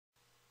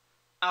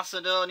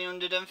Acedoni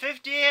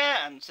 150 here,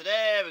 and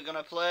today we're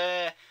gonna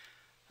play.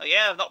 Oh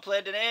yeah, I've not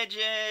played in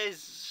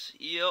ages.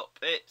 Yup,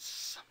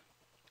 it's.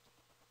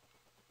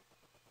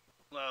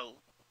 Well,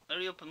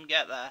 hurry up and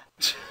get there.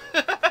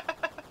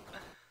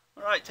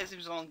 Alright, it takes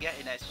him so long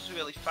getting there. It's just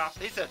really fast.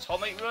 It's an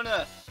atomic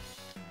runner.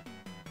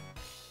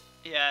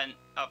 Yeah, and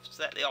I've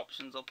set the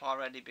options up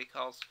already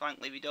because,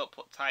 frankly, if you don't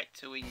put Type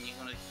 2 in, you're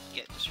gonna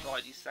get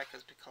destroyed in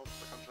seconds because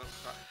the controls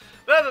are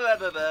blah blah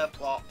blah blah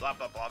plot blah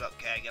blah blah. Don't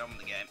care. Get on with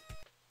the game.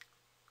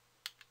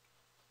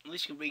 At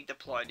least you can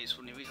redeploy this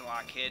from the original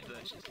arcade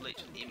version. It's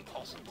literally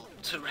impossible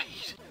to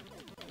read.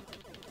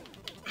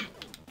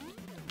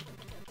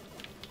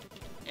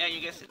 Yeah,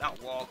 you guessed it,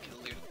 that wall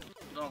killed you.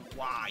 I don't know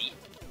why.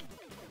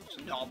 It's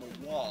a normal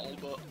wall,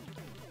 but...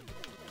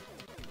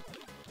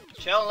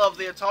 Shell of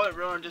the Atomic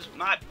Runner just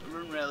might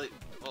run really...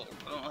 Well,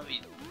 I don't know if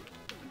he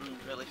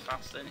runs really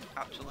fast then,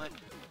 actually.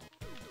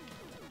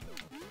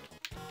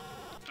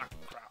 Ah,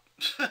 crap.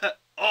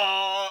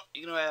 Oh!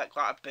 You're gonna hear that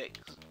quite a bit.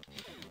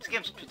 This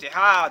game's pretty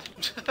hard.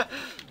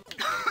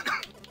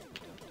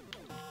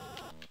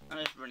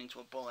 I just run into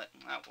a bullet.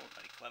 That wasn't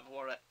very clever,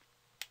 was it?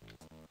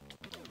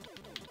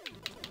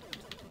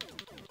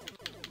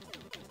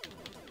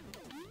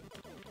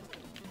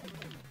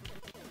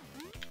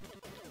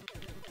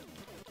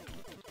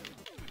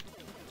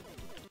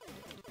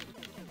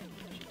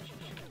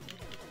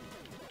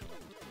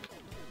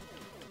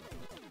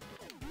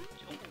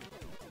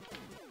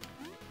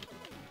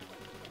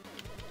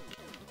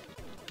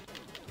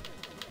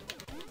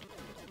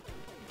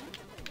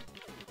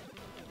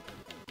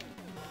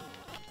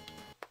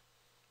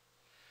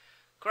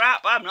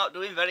 Crap, I'm not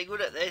doing very good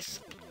at this.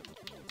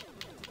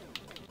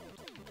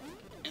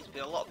 It's be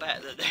a lot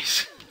better than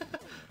this.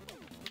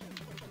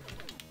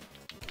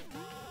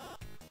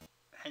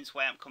 Hence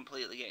why I'm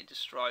completely getting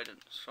destroyed and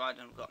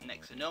I've got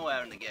next to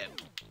nowhere in the game.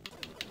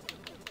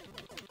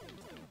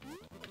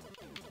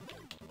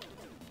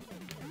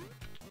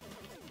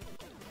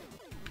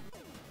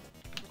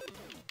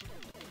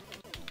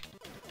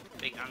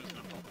 Big hands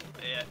gonna pop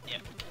up here,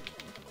 yep.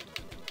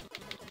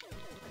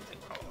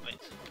 Take quite a lot of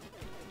it.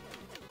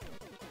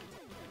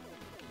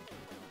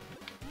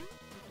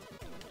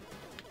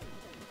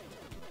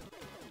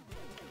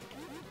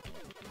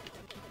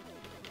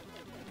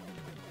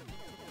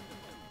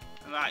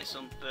 Right,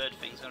 some bird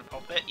thing's gonna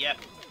pop it, yep.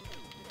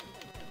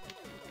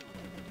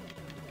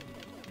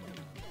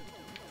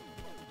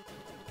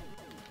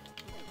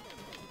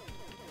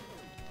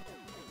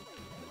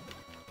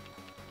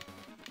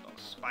 Got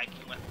a spiky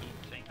weapon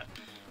thing.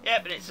 Yeah,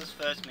 but it's his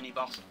first mini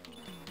boss.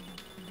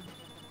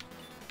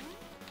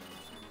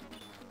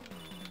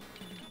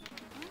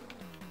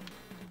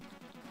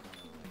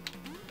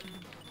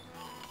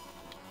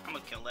 I'm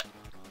gonna kill it.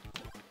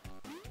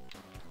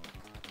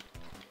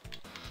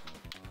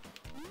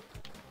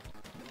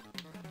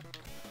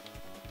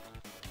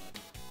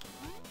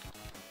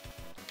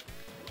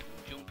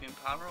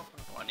 Power up,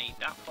 I need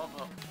that for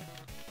though.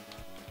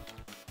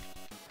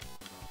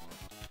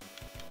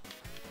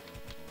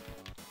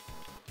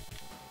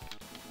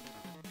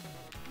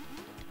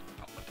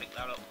 I'm gonna pick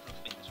that up because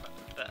I think this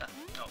weapon's better.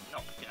 No,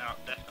 not picking it up,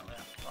 definitely.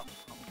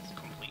 It's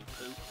complete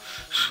poo.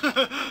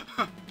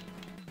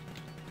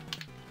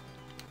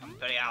 I'm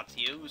very hard to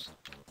use.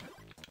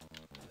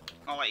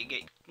 Not like you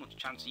get much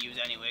chance to use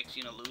anyway, because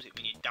you're gonna lose it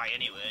when you die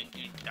anyway.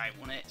 You die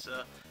one hit,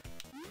 so.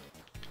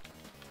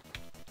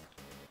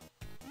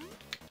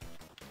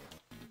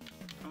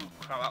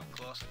 Crap, up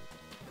close.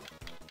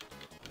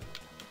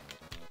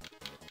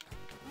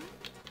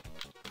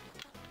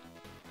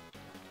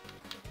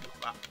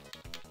 That.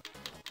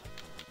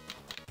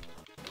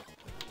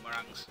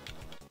 Boomerangs.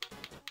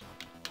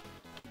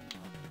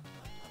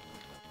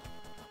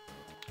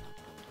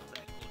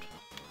 They're good.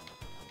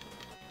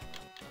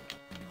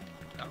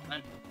 Come on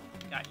then.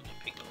 Can't you just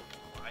pick them up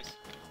otherwise?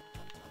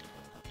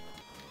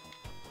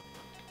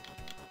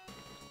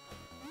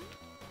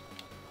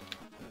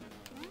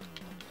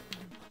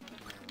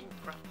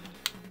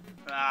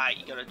 Right,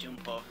 you gotta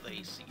jump over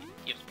these, so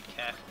you have to be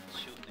careful to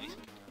shoot these.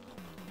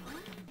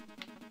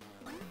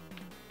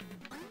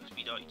 Because if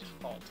you don't, you just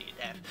fall to your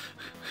death.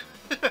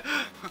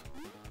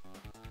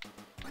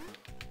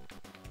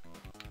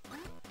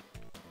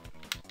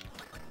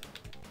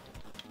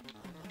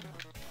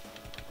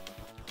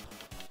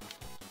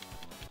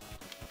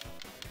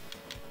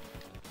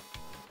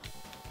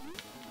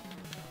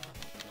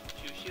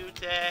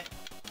 Shoot it!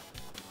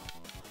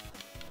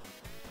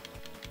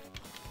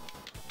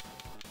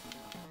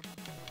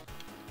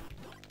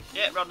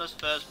 Yeah, Rodner's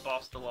first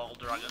boss, the Wall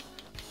Dragon.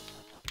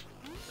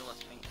 So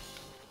let's think.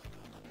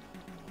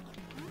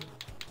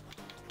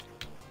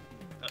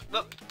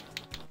 Look!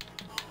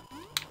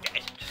 Get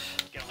it.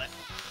 Get it.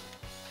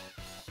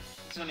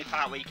 It's the only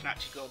part where you can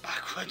actually go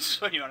backwards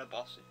when you're on a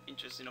boss.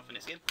 Interesting enough in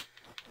this game.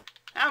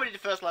 Now we did the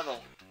first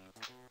level.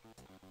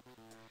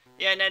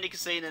 Yeah, and then you can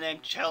see the name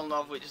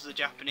Chelnov, which is a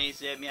Japanese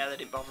name. Yeah, they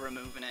didn't bother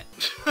removing it.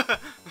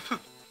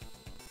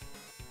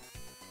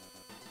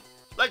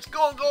 Let's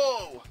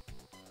go!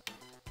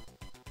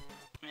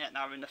 Yeah,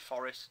 now we're in the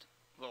forest.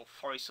 Well,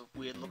 forest of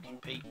weird looking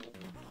people.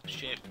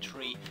 shaped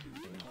tree.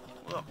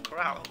 Oh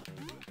crap.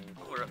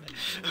 We're a bit.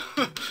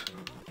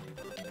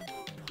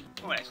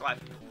 Oh, next life.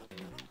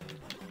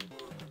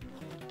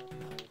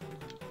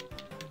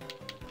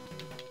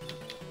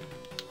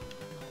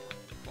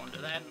 Wonder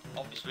then,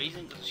 obvious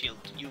reason, because shield,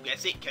 you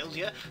guess it, kills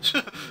you.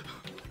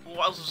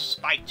 What else does a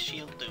spiked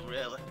shield do,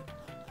 really?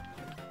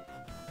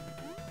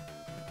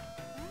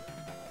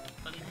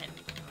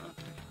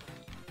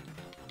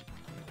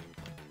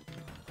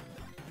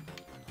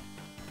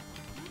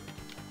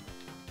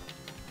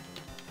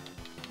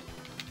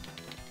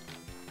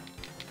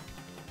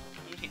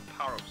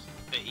 Power-ups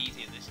a bit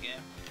easier this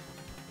game.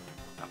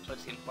 I've played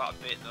this game quite a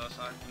bit though,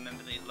 so I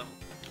remember the level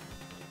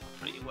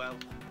pretty well.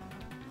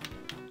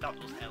 That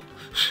does help.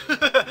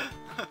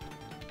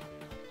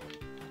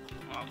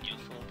 Oh,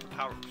 useful.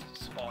 Power-ups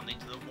spawned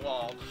into the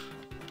wall.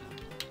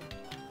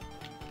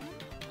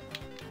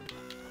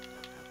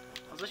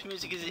 As if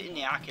music is in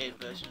the arcade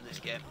version of this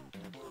game.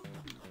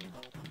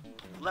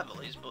 The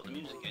level is, but the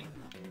music in.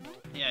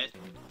 Yeah,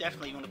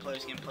 definitely you want to play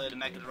this game, play the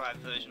Mega Drive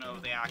version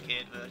over the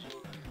arcade version.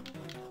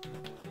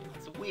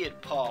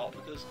 Weird port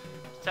because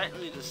it's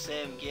technically the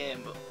same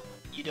game, but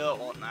you don't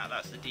want that.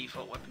 That's the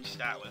default weapon you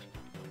start with.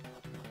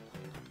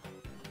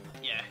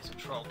 Yeah, it's a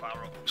troll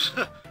power up.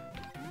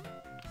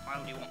 Why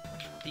would you want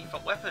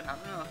default weapon? I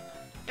don't know.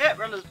 Yeah,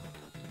 brothers.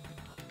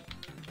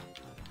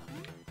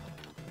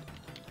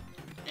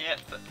 Yeah,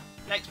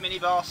 next mini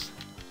boss.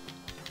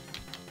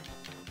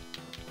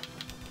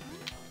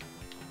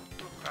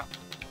 Oh crap.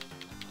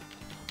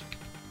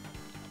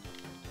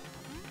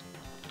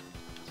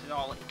 This is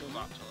all it does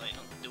actually. It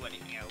doesn't do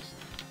anything else.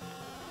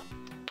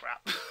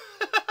 Crap.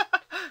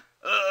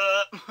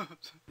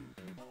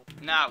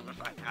 Now I'm gonna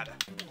find Ada.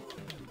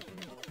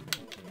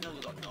 No,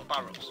 we've got no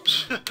barrels.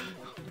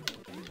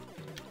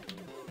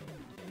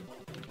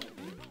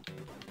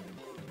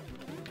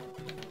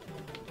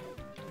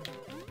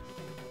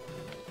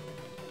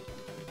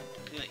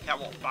 You can't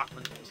walk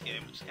backwards in this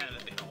game, which is kind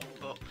of a bit odd,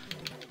 but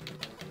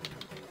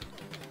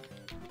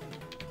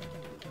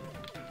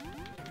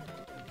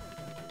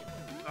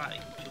right,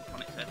 you can jump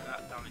on its head and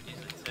that damages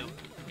it too.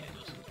 Yeah, it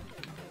does.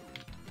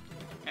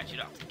 Actually, you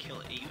don't have to kill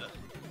it either.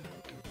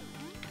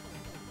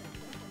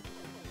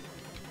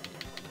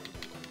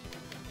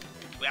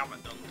 We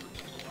haven't done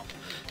much off.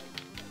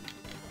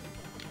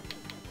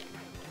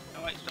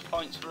 No extra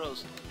points for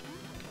us.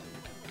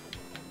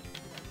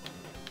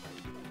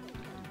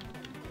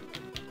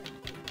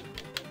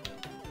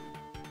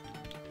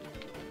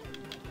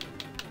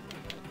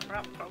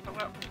 Crap.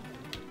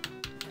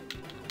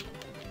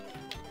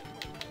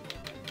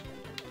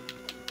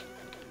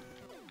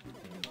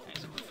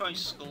 It's throwing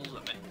skulls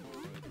at me.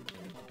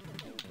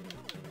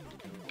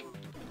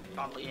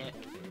 Badly hit.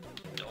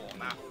 Don't want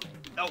that.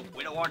 No,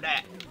 we don't want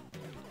that.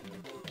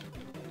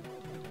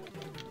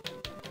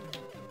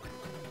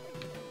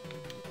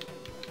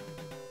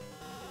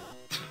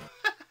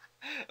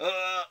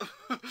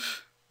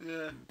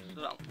 Yeah,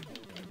 so.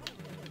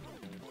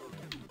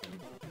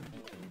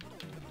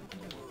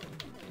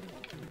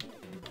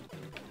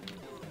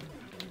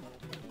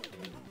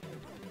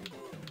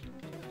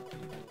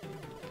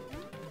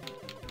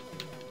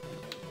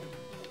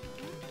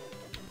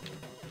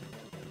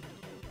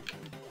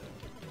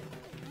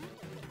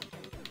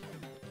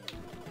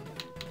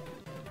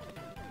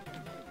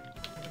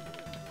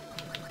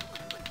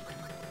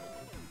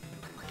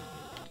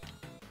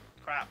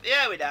 Crap.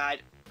 Yeah, we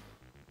died.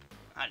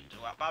 I didn't do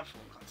that bad for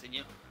one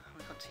continue. How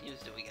many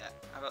continues do we get?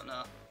 I don't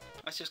know.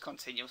 Let's just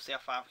continue, see how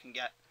far we can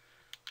get.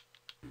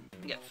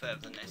 Get further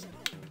than this.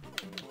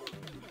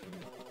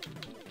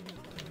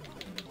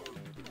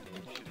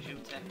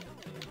 Shoot it.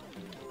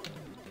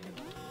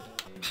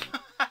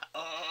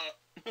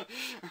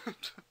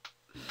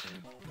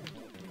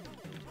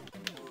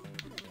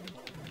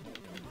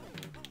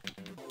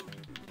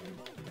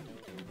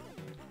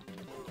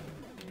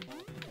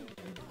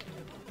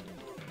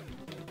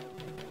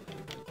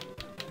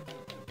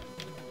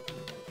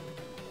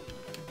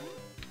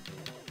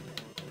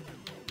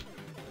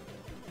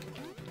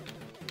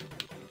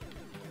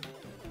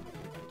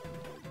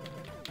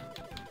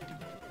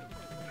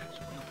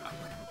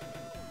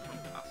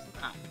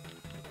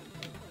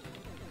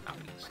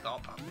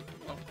 Stop.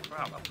 Oh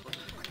crap,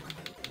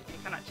 you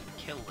can actually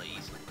kill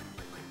these.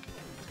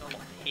 It's got a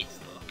lot of hits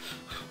though.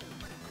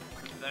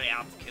 It's very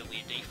hard to kill with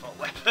your default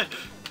weapon.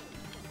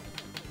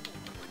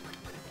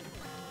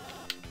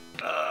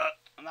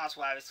 And that's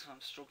why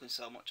I'm struggling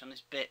so much on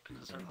this bit,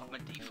 because I don't have my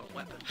default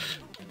weapon.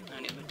 I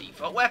only have a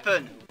default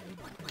weapon!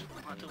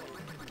 What do I do?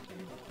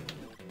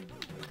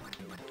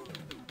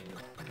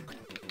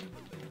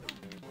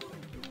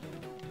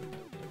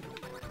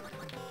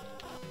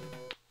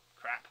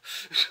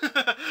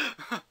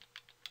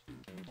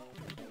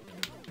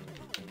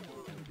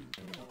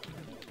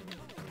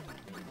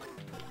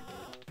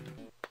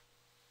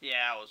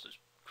 Yeah, I was just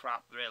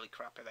really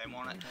crappy then,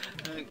 wasn't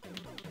it?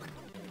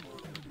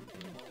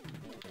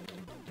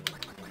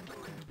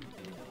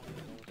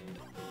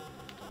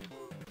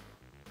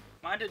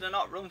 Why did I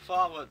not run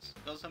forwards?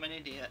 Because I'm an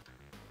idiot.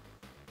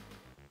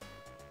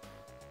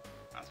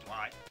 That's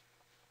why.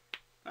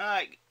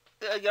 Alright,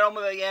 get on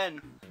with it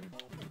again.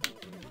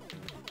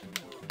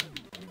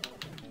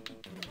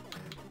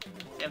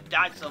 See, I've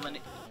died so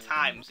many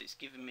times, it's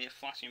giving me a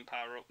flashing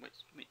power up,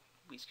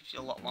 which gives you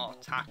a lot more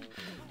attack.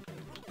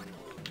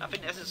 I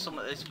think this is some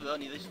of this, but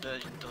only this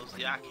version does.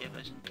 The arcade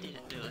version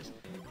didn't do this.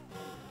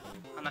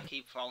 And I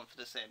keep falling for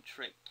the same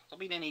trick. I'm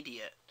being an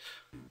idiot.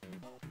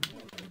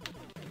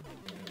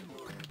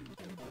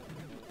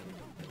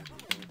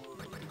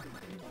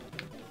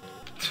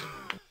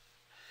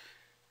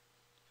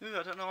 Ooh,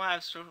 I don't know why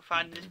I'm struggling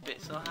finding this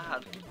bit so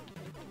hard.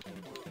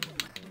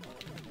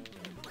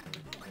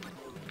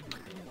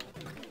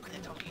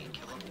 They're talking and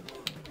kill him.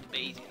 Be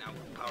easy now,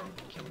 power up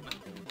and kill him.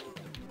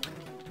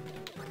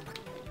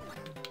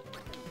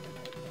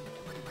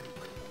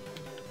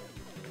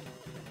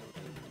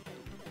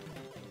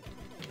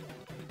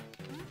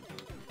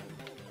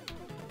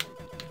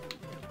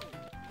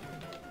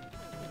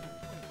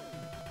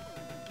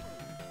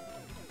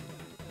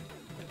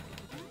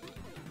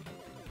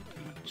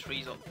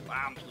 Trees up,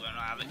 arms going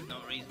around it, no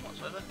reason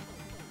whatsoever.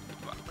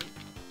 Exactly.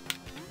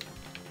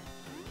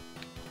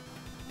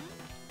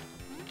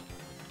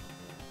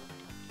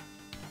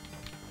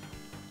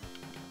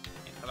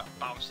 For that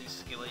bouncing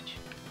skillage.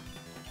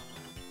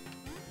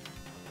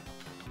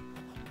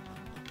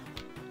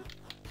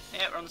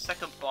 Yeah, we're on the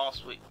second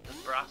boss with the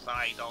brass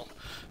idol.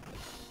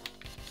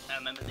 I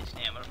remember this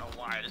name, I don't know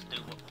why, I just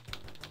do, but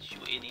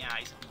shoot it in the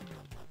eyes.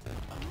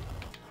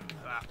 Look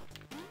at that.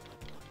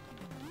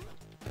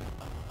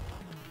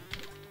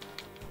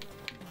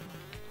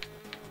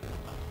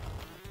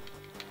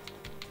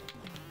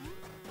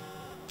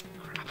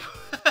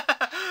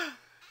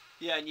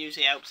 Yeah, and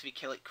usually it helps if you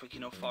kill it quick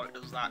enough before it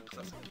does that,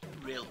 because that's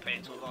a real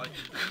pain to avoid.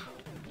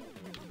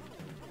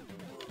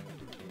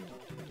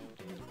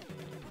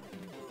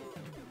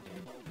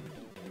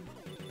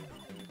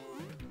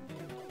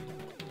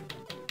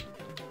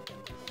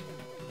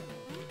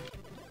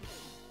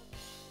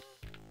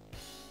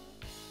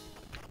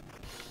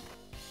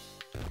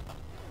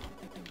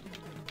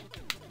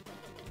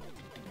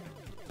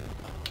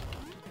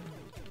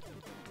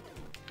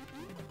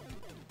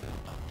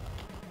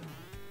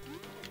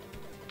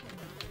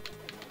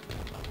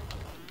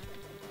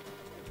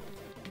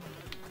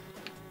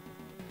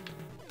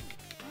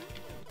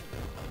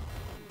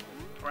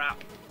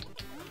 Crap.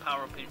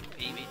 Power up in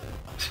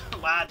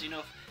PB. Large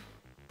enough.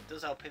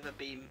 Does help with a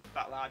beam,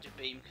 that larger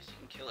beam, because you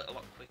can kill it a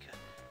lot quicker.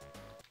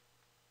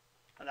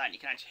 And then you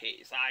can actually hit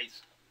its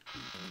eyes.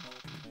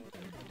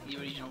 The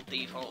original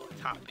default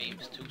attack beam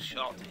is too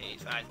short to hit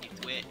its eyes, you have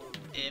to aim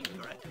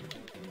for it.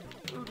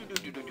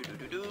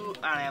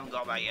 And I haven't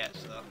got that yet,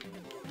 so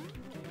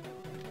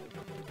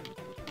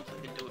hopefully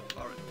I can do it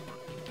for it before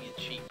it gives me a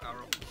cheap power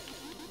up.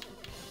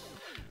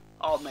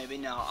 Or maybe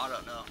not, I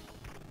don't know.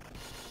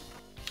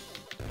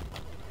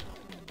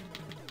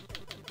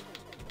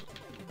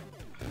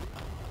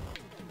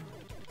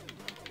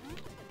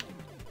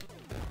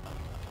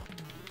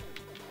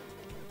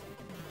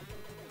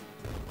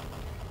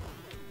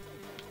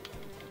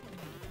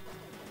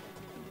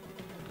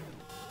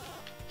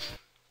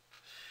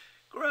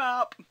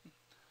 Crap!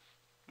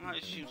 I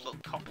assume little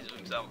copies of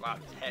himself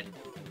like his head.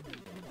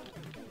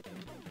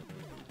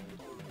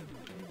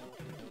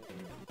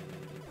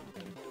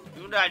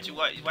 You wonder actually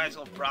why it's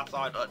called brass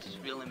idol, his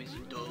real name is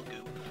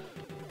Dogu.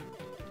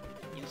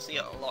 You'll see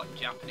it a lot in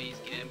Japanese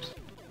games.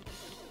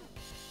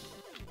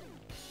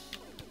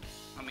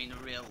 I mean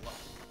a real lot.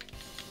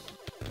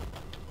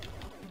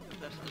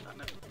 Definitely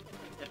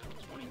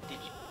one in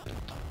Digi.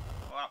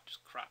 Oh, that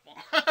just crap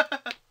one.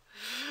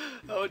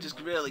 Oh,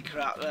 just really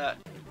crap that.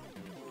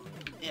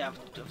 Yeah,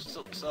 I've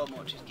sucked so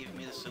much, it's giving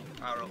me the super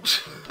power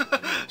ups.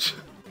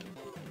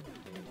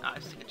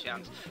 Let's take a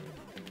chance.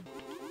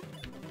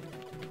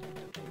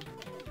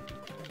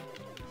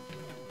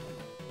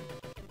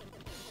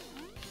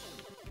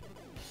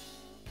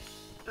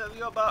 There we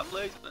go, back,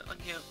 please.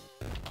 Thank you.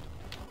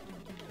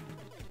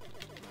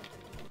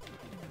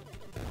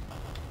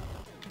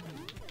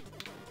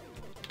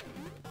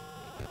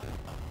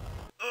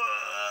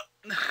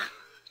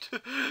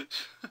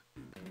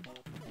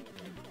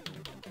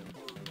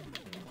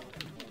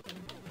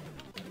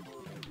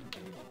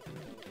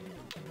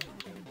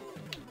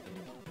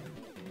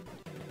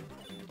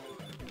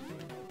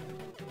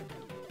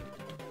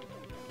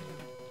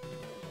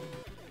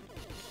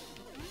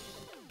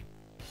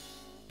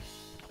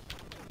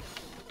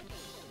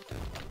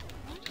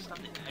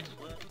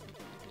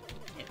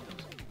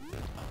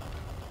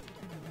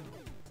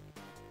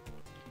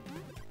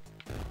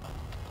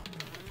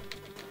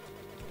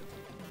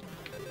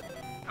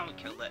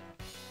 Killed it.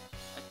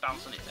 Let's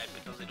bounce on its head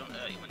because they don't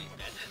hurt you when it's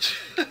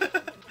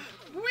dead.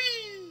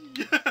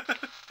 Whee!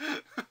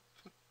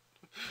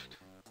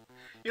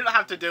 You don't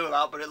have to do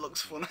that, but it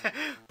looks funny.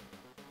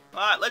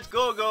 Right, let's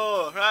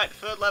go. Right,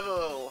 third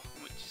level,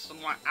 which is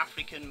some like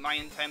African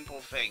Mayan temple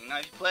thing. Now,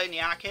 if you play in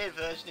the arcade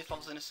version, this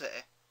level's in a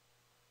city.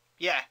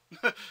 Yeah.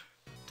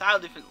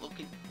 Entirely different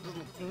looking. Doesn't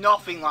look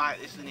nothing like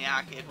this in the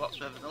arcade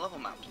whatsoever. The level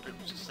map's pretty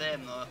much the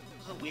same though.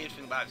 There's a weird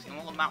thing about it.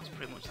 All the maps are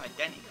pretty much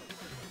identical.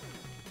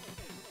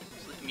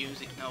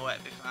 music nowhere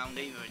to be found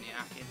either in the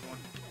arcade one.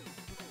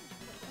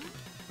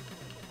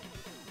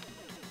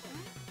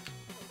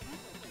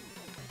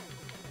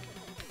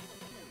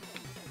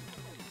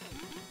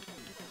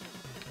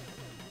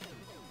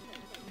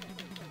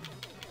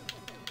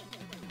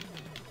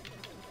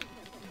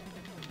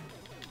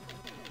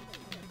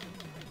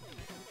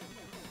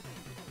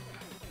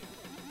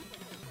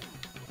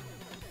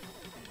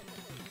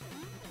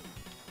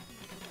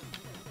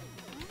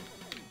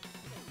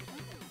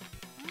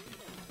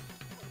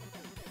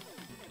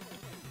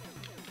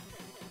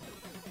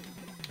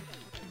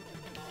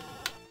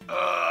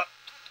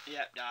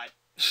 Yep, died.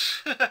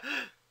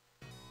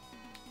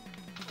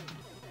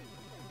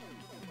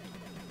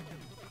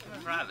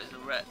 Right, there's a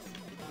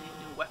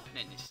new weapon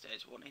in this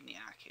stage, one in the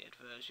arcade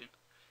version.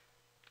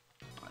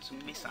 Like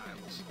some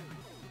missiles.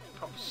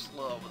 Probably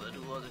slow, but they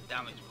do loads of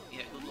damage, but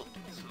yeah, good luck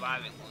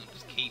surviving long and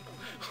just keep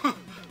them.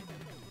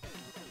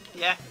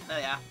 Yeah, there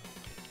they are.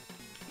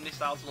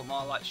 Missiles look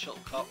more like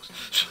shuttlecocks.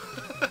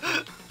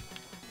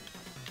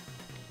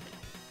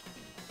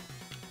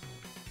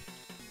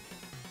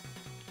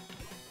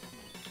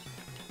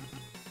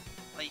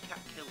 You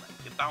can't kill them,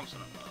 you can bounce on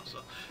them though, so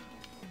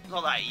it's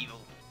not that evil.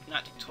 You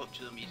don't have to touch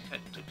them, you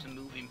can touch the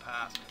moving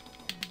parts.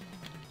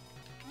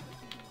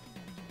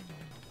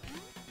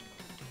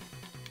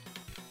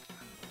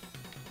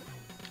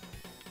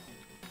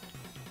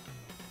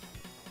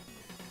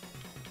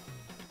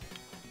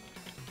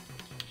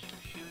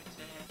 Shoot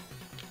it.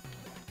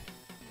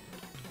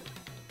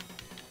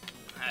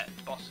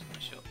 The boss is gonna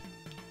show up.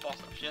 Boss,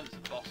 I'm sure there's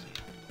a boss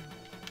here.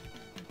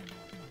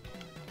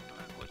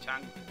 Which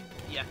angle?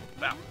 Yeah,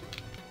 well.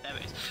 There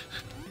it is.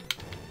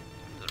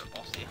 There's a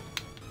boss here.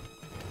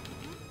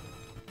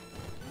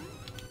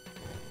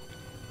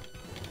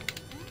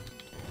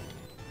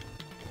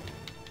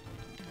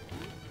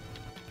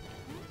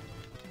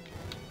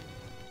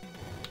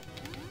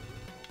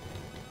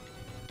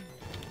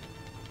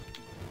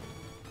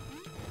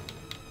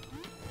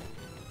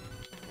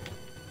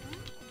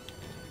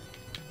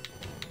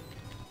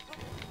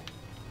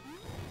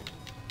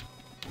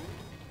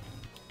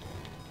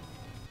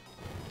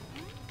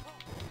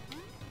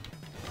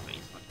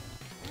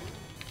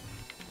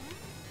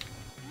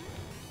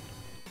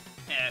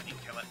 Yeah, you can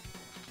kill it.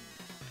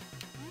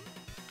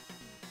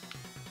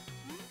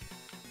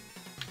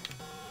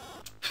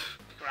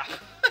 Crap.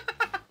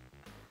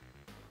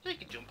 You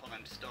can jump on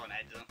them stone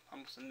heads though. I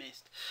must have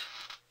missed.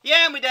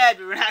 Yeah, and we're dead.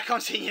 That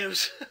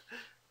continues.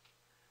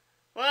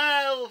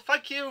 Well,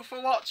 thank you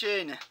for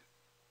watching.